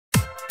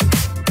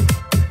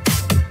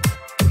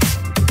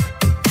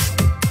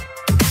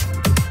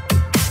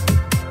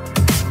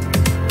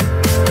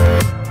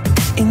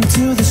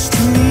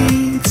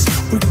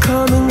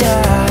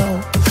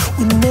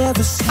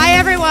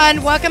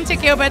everyone. Welcome to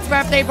Gilbert's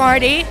birthday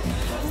party.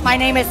 My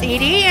name is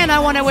Edie, and I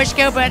want to wish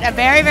Gilbert a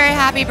very, very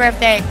happy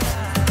birthday.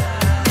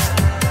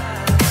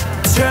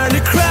 Turn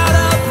the crowd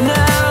up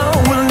now,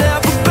 we'll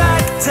never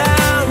back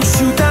down.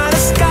 Shoot down the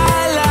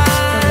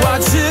skyline,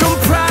 watch it on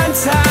prime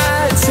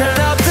time. Turn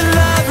up the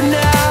love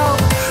now,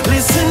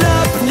 listen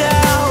up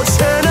now.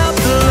 Turn up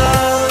the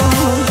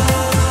love.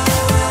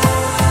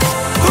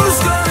 Who's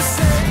gonna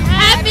say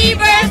Happy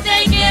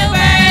birthday,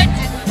 Gilbert!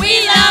 We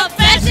love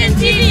Fashion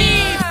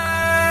TV!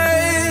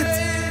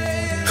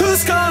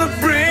 who's gonna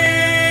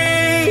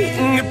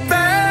bring it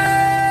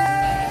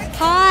back?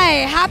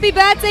 Hi, happy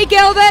birthday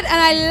Gilbert, and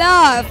I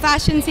love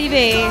Fashion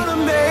TV.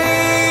 Gonna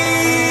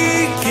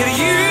make it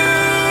you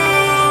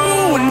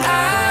and I.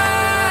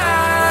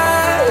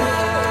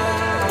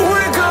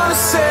 We're gonna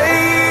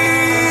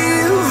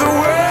save the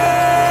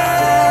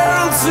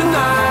world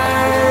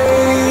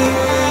tonight.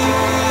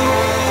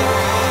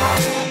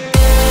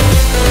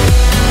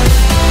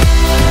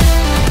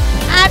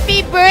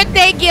 Happy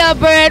birthday,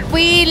 Gilbert!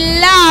 We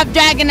love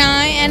Dragon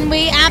Eye and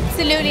we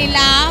absolutely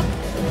love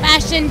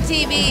Fashion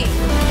TV.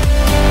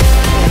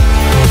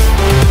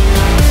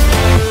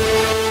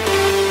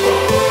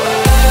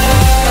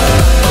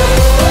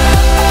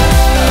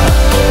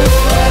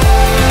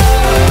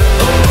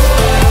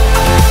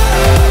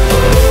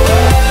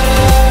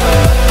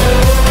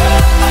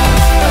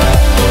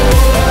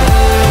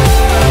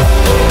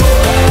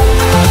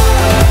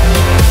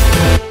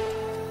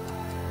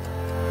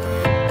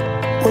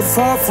 We're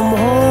far from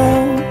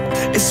home,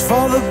 it's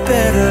for the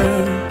better.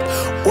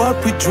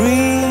 What we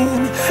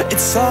dream,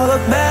 it's all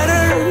that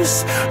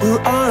matters. We're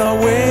on our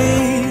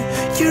way,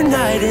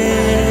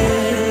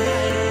 united.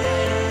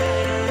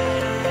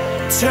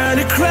 Turn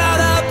the crowd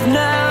up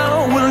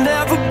now, we'll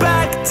never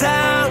back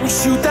down.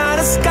 Shoot down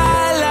the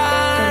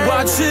skyline,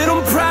 watch it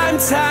on prime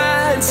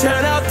time.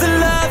 Turn up the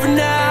love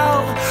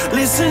now,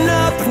 listen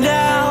up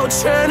now.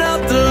 Turn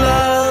up the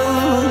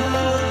love.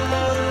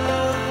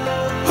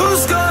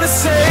 Who's gonna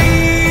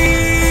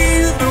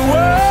save the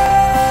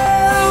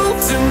world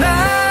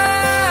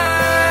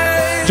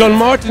tonight? John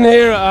Martin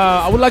here.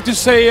 I would like to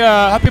say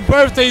happy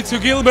birthday to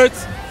Gilbert,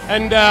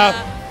 and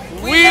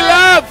we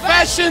love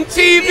Fashion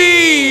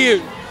TV!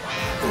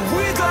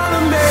 We're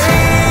gonna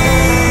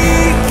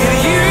make it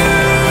you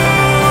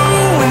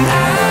and I.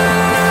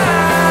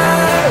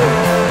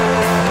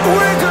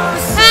 We're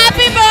gonna save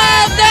Happy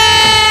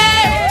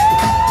birthday!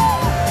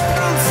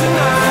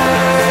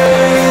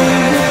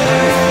 tonight.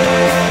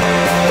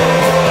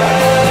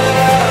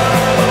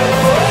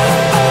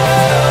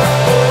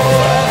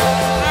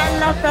 I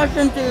love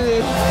Fashion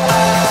TV.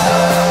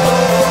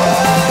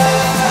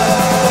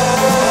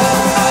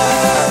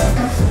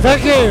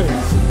 Thank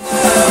you!